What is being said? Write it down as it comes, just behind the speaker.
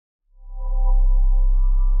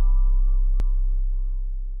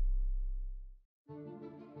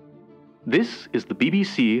This is the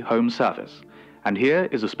BBC Home Service, and here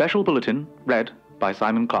is a special bulletin read by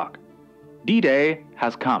Simon Clark. D-Day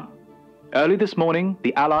has come. Early this morning,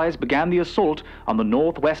 the Allies began the assault on the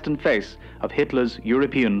northwestern face of Hitler's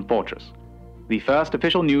European fortress. The first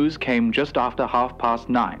official news came just after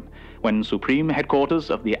 9:30, when Supreme Headquarters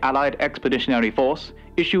of the Allied Expeditionary Force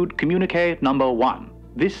issued Communique Number 1.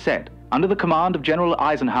 This said, under the command of General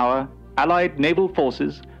Eisenhower, Allied naval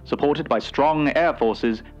forces, supported by strong air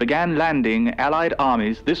forces, began landing Allied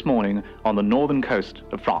armies this morning on the northern coast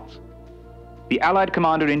of France. The Allied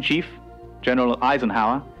Commander-in-Chief, General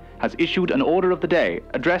Eisenhower, has issued an order of the day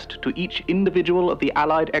addressed to each individual of the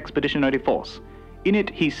Allied Expeditionary Force. In it,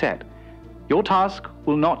 he said, "Your task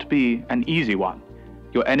will not be an easy one.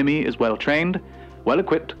 Your enemy is well trained, well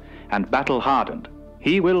equipped, and battle-hardened.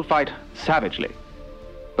 He will fight savagely.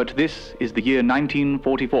 But this is the year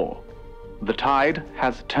 1944. The tide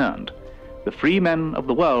has turned. The free men of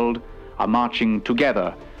the world are marching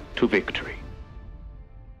together to victory."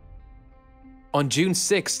 On June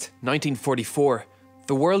 6, 1944,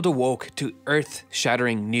 the world awoke to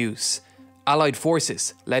earth-shattering news. Allied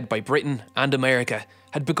forces, led by Britain and America,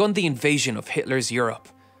 had begun the invasion of Hitler's Europe.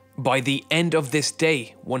 By the end of this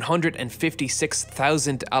day,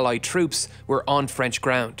 156,000 Allied troops were on French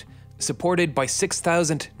ground, supported by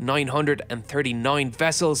 6,939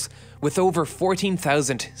 vessels, with over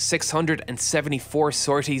 14,674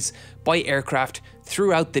 sorties by aircraft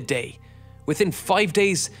throughout the day. Within 5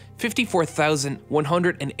 days,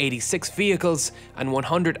 54,186 vehicles and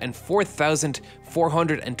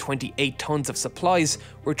 104,428 tons of supplies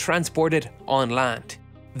were transported on land.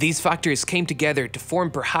 These factors came together to form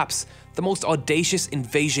perhaps the most audacious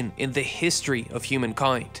invasion in the history of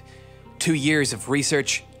humankind. 2 years of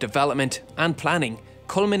research, development, and planning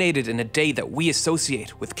culminated in a day that we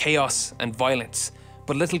associate with chaos and violence,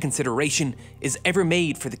 but little consideration is ever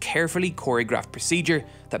made for the carefully choreographed procedure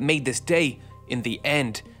that made this day, in the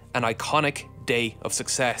end, an iconic day of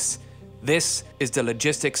success. This is the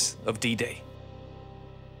logistics of D-Day.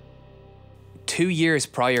 2 years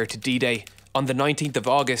prior to D-Day, on the 19th of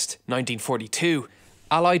August 1942,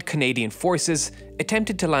 Allied Canadian forces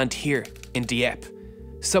attempted to land here in Dieppe,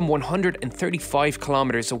 some 135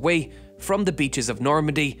 kilometers away from the beaches of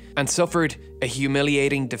Normandy, and suffered a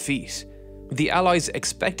humiliating defeat. The Allies,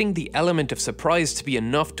 expecting the element of surprise to be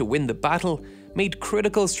enough to win the battle, made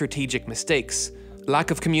critical strategic mistakes.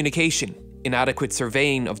 Lack of communication, inadequate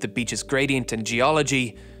surveying of the beach's gradient and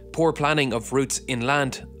geology, poor planning of routes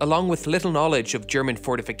inland, along with little knowledge of German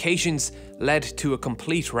fortifications, led to a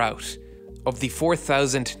complete rout. Of the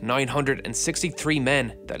 4,963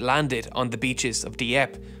 men that landed on the beaches of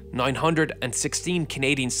Dieppe, 916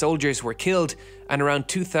 Canadian soldiers were killed and around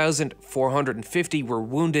 2,450 were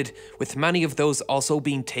wounded, with many of those also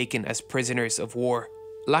being taken as prisoners of war.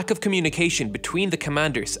 Lack of communication between the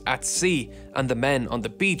commanders at sea and the men on the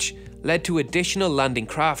beach led to additional landing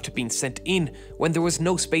craft being sent in when there was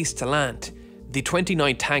no space to land. The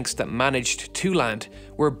 29 tanks that managed to land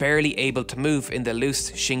were barely able to move in the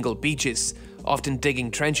loose shingle beaches, often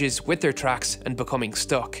digging trenches with their tracks and becoming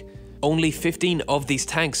stuck. Only 15 of these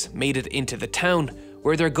tanks made it into the town,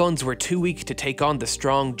 where their guns were too weak to take on the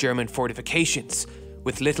strong German fortifications.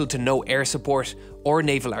 With little to no air support or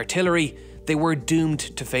naval artillery, they were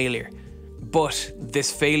doomed to failure. But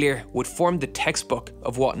this failure would form the textbook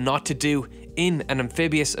of what not to do in an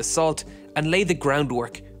amphibious assault and lay the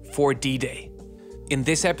groundwork for D-Day. In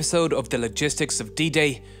this episode of the Logistics of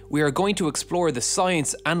D-Day, we are going to explore the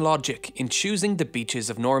science and logic in choosing the beaches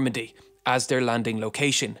of Normandy as their landing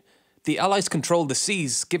location. The Allies controlled the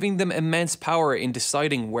seas, giving them immense power in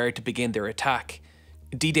deciding where to begin their attack.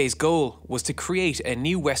 D-Day's goal was to create a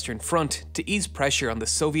new Western Front to ease pressure on the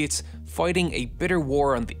Soviets fighting a bitter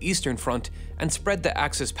war on the Eastern Front and spread the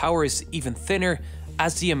Axis powers even thinner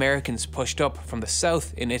as the Americans pushed up from the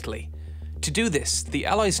south in Italy. To do this, the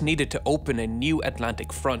Allies needed to open a new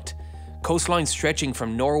Atlantic front. Coastlines stretching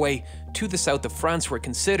from Norway to the south of France were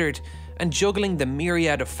considered, and juggling the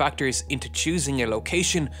myriad of factors into choosing a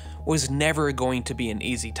location was never going to be an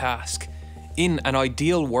easy task. In an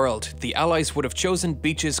ideal world, the Allies would have chosen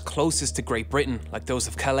beaches closest to Great Britain, like those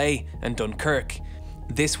of Calais and Dunkirk.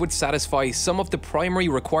 This would satisfy some of the primary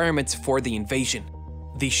requirements for the invasion.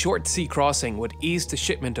 The short sea crossing would ease the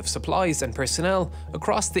shipment of supplies and personnel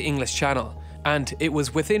across the English Channel, and it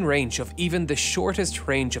was within range of even the shortest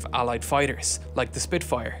range of Allied fighters, like the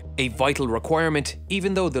Spitfire, a vital requirement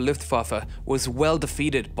even though the Luftwaffe was well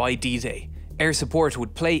defeated by D-Day. Air support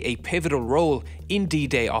would play a pivotal role in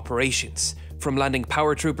D-Day operations, from landing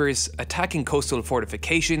power troopers, attacking coastal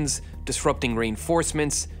fortifications, disrupting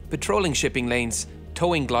reinforcements, patrolling shipping lanes,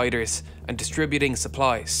 towing gliders, and distributing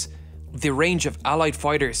supplies. The range of Allied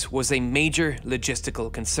fighters was a major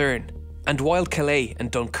logistical concern. And while Calais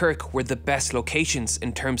and Dunkirk were the best locations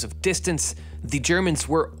in terms of distance, the Germans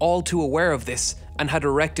were all too aware of this and had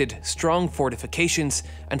erected strong fortifications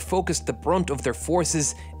and focused the brunt of their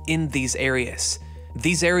forces in these areas.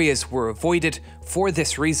 These areas were avoided for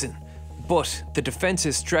this reason, but the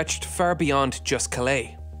defences stretched far beyond just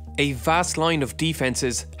Calais. A vast line of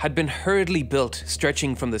defences had been hurriedly built,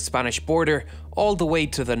 stretching from the Spanish border all the way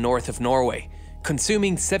to the north of Norway,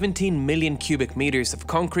 consuming 17 million cubic meters of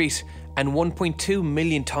concrete and 1.2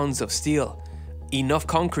 million tons of steel. Enough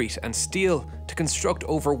concrete and steel to construct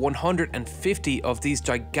over 150 of these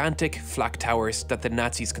gigantic flak towers that the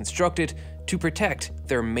Nazis constructed to protect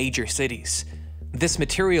their major cities. This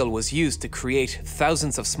material was used to create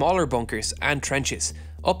thousands of smaller bunkers and trenches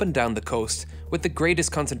up and down the coast, with the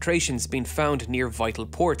greatest concentrations being found near vital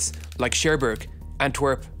ports like Cherbourg,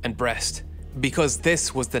 Antwerp and Brest. Because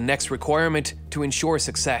this was the next requirement to ensure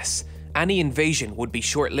success, any invasion would be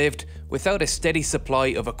short-lived without a steady supply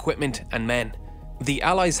of equipment and men. The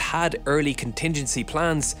Allies had early contingency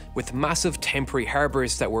plans with massive temporary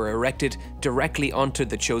harbours that were erected directly onto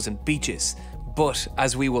the chosen beaches, but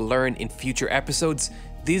as we will learn in future episodes,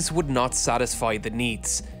 these would not satisfy the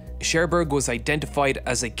needs. Cherbourg was identified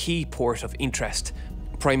as a key port of interest,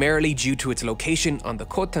 primarily due to its location on the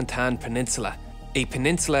Cotentin Peninsula, a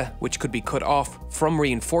peninsula which could be cut off from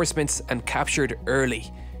reinforcements and captured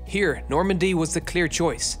early. Here, Normandy was the clear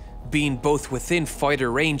choice, being both within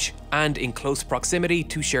fighter range and in close proximity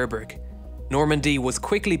to Cherbourg. Normandy was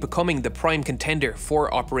quickly becoming the prime contender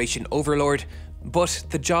for Operation Overlord, but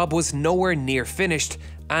the job was nowhere near finished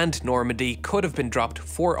and Normandy could have been dropped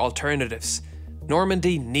for alternatives.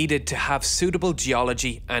 Normandy needed to have suitable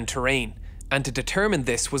geology and terrain, and to determine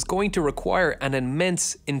this was going to require an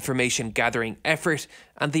immense information gathering effort,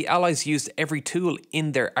 and the Allies used every tool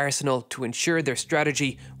in their arsenal to ensure their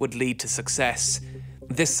strategy would lead to success.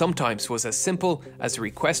 This sometimes was as simple as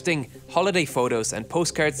requesting holiday photos and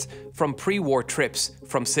postcards from pre-war trips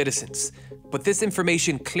from citizens. But this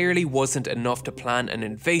information clearly wasn't enough to plan an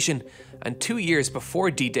invasion, and 2 years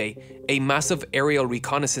before D-Day, a massive aerial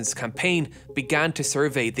reconnaissance campaign began to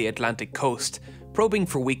survey the Atlantic coast, probing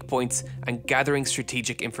for weak points and gathering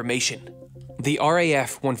strategic information. The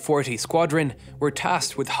RAF 140 Squadron were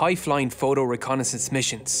tasked with high-flying photo reconnaissance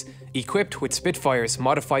missions, equipped with Spitfires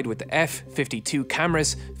modified with F-52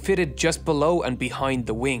 cameras fitted just below and behind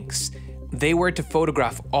the wings. They were to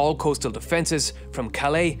photograph all coastal defences from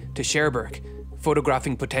Calais to Cherbourg,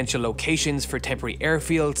 photographing potential locations for temporary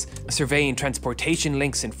airfields, surveying transportation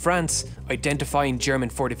links in France, identifying German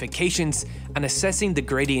fortifications, and assessing the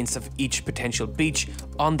gradients of each potential beach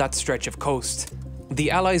on that stretch of coast. The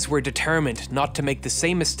Allies were determined not to make the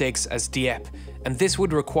same mistakes as Dieppe, and this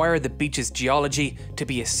would require the beach's geology to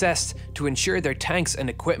be assessed to ensure their tanks and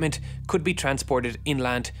equipment could be transported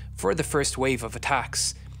inland for the first wave of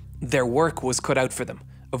attacks. Their work was cut out for them.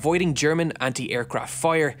 Avoiding German anti-aircraft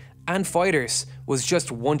fire and fighters was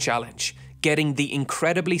just one challenge. Getting the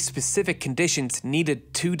incredibly specific conditions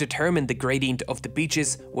needed to determine the gradient of the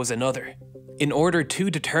beaches was another. In order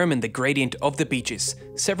to determine the gradient of the beaches,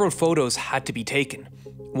 several photos had to be taken.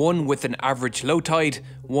 One with an average low tide,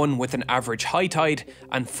 one with an average high tide,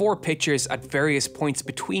 and 4 pictures at various points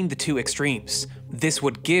between the two extremes. This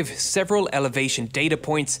would give several elevation data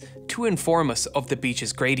points to inform us of the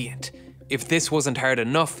beach's gradient. If this wasn't hard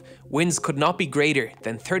enough, winds could not be greater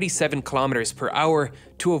than 37 km per hour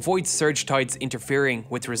to avoid surge tides interfering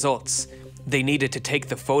with results. They needed to take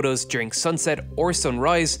the photos during sunset or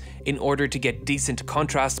sunrise in order to get decent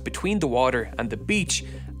contrast between the water and the beach,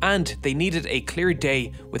 and they needed a clear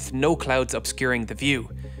day with no clouds obscuring the view.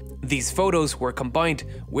 These photos were combined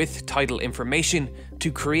with tidal information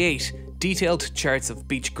to create detailed charts of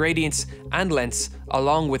beach gradients and lengths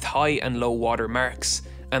along with high and low water marks.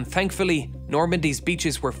 And thankfully, Normandy's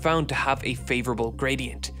beaches were found to have a favourable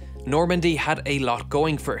gradient. Normandy had a lot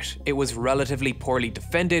going for it. It was relatively poorly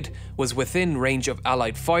defended, was within range of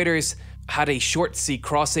Allied fighters, had a short sea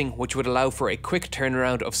crossing which would allow for a quick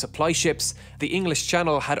turnaround of supply ships. The English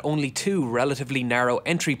Channel had only 2 relatively narrow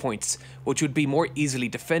entry points, which would be more easily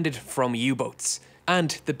defended from U-boats.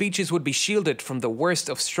 And the beaches would be shielded from the worst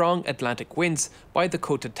of strong Atlantic winds by the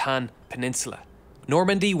Cotentin Peninsula.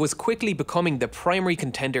 Normandy was quickly becoming the primary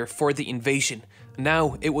contender for the invasion.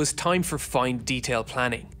 Now it was time for fine detail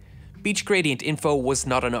planning. Beach gradient info was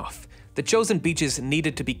not enough. The chosen beaches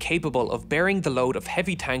needed to be capable of bearing the load of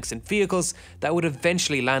heavy tanks and vehicles that would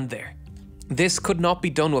eventually land there. This could not be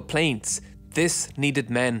done with planes. This needed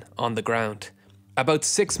men on the ground. About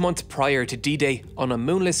 6 months prior to D-Day, on a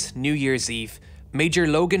moonless New Year's Eve, Major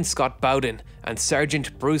Logan Scott Bowden and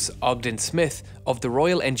Sergeant Bruce Ogden Smith of the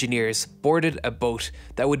Royal Engineers boarded a boat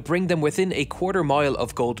that would bring them within a quarter-mile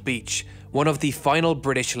of Gold Beach, one of the final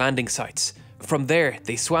British landing sites. From there,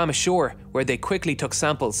 they swam ashore, where they quickly took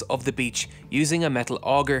samples of the beach using a metal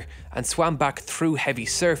auger and swam back through heavy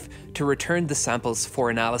surf to return the samples for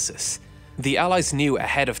analysis. The Allies knew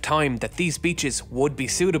ahead of time that these beaches would be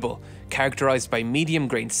suitable, characterized by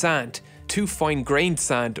medium-grained sand. Too fine-grained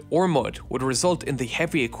sand or mud would result in the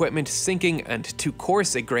heavy equipment sinking, and too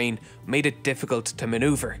coarse a grain made it difficult to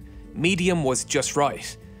maneuver. Medium was just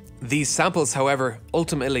right. These samples, however,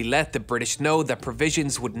 ultimately let the British know that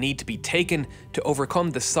provisions would need to be taken to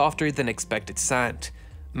overcome the softer than expected sand.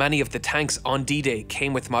 Many of the tanks on D-Day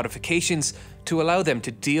came with modifications to allow them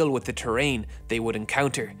to deal with the terrain they would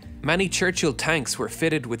encounter. Many Churchill tanks were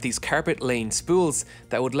fitted with these carpet-laying spools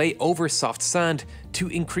that would lay over soft sand to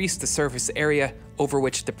increase the surface area over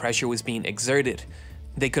which the pressure was being exerted.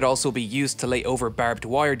 They could also be used to lay over barbed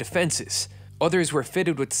wire defences. Others were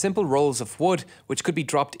fitted with simple rolls of wood which could be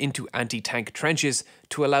dropped into anti-tank trenches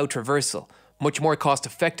to allow traversal, much more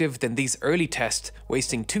cost-effective than these early tests,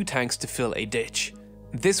 wasting 2 tanks to fill a ditch.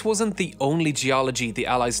 This wasn't the only geology the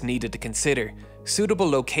Allies needed to consider. Suitable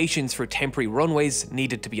locations for temporary runways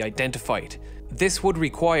needed to be identified. This would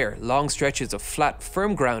require long stretches of flat,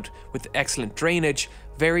 firm ground with excellent drainage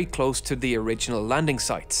very close to the original landing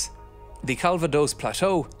sites. The Calvados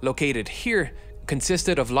Plateau, located here,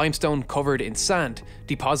 consisted of limestone covered in sand,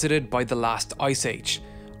 deposited by the last ice age.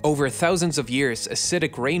 Over thousands of years,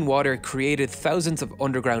 acidic rainwater created thousands of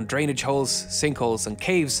underground drainage holes, sinkholes and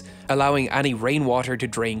caves, allowing any rainwater to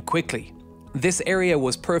drain quickly. This area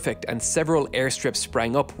was perfect, and several airstrips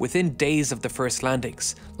sprang up within days of the first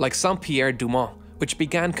landings, like Saint-Pierre-du-Mont, which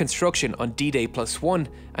began construction on D-Day +1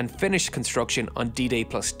 and finished construction on D-Day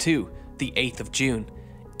 +2, the 8th of June.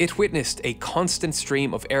 It witnessed a constant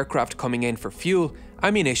stream of aircraft coming in for fuel,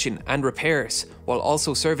 ammunition and repairs, while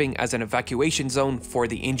also serving as an evacuation zone for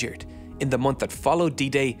the injured. In the month that followed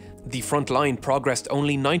D-Day, the front line progressed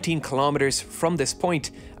only 19 kilometers from this point,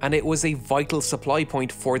 and it was a vital supply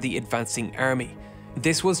point for the advancing army.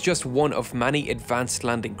 This was just one of many advanced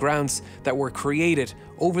landing grounds that were created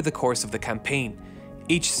over the course of the campaign,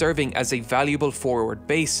 each serving as a valuable forward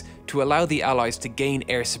base to allow the Allies to gain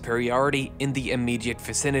air superiority in the immediate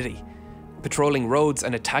vicinity, patrolling roads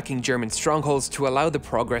and attacking German strongholds to allow the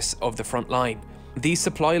progress of the front line. These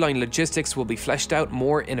supply line logistics will be fleshed out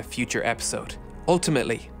more in a future episode.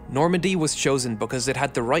 Ultimately, Normandy was chosen because it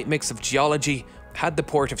had the right mix of geology, had the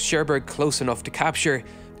port of Cherbourg close enough to capture,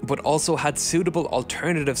 but also had suitable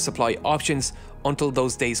alternative supply options until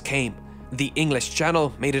those days came. The English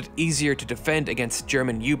Channel made it easier to defend against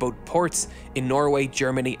German U-boat ports in Norway,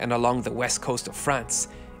 Germany and along the west coast of France.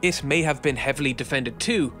 It may have been heavily defended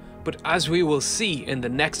too, but as we will see in the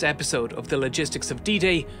next episode of the Logistics of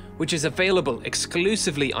D-Day, which is available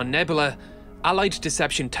exclusively on Nebula, Allied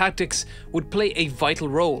deception tactics would play a vital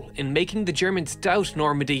role in making the Germans doubt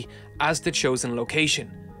Normandy as the chosen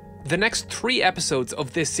location. The next 3 episodes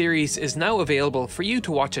of this series is now available for you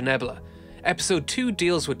to watch on Nebula. Episode 2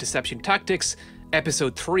 deals with deception tactics,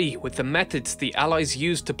 Episode 3 with the methods the Allies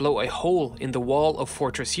used to blow a hole in the wall of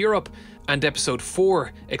Fortress Europe, and Episode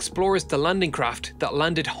 4 explores the landing craft that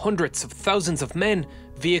landed hundreds of thousands of men,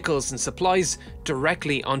 vehicles and supplies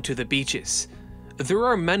directly onto the beaches. There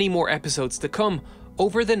are many more episodes to come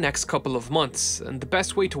over the next couple of months, and the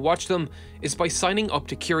best way to watch them is by signing up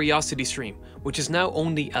to CuriosityStream, which is now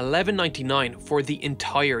only $11.99 for the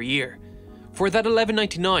entire year. For that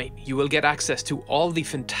 $11.99, you will get access to all the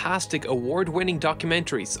fantastic award-winning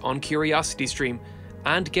documentaries on CuriosityStream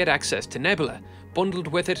and get access to Nebula, bundled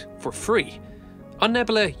with it for free. On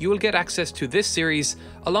Nebula, you will get access to this series,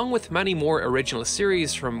 along with many more original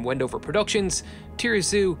series from Wendover Productions, Tier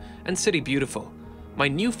Zoo, and City Beautiful. My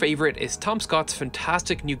new favourite is Tom Scott's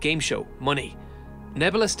fantastic new game show, Money.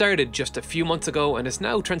 Nebula started just a few months ago and is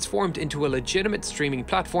now transformed into a legitimate streaming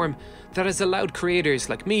platform that has allowed creators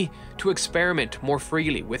like me to experiment more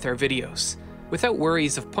freely with our videos, without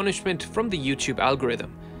worries of punishment from the YouTube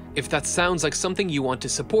algorithm. If that sounds like something you want to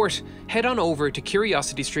support, head on over to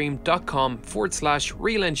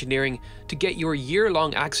curiositystream.com/real engineering to get your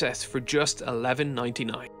year-long access for just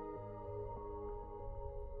 $11.99.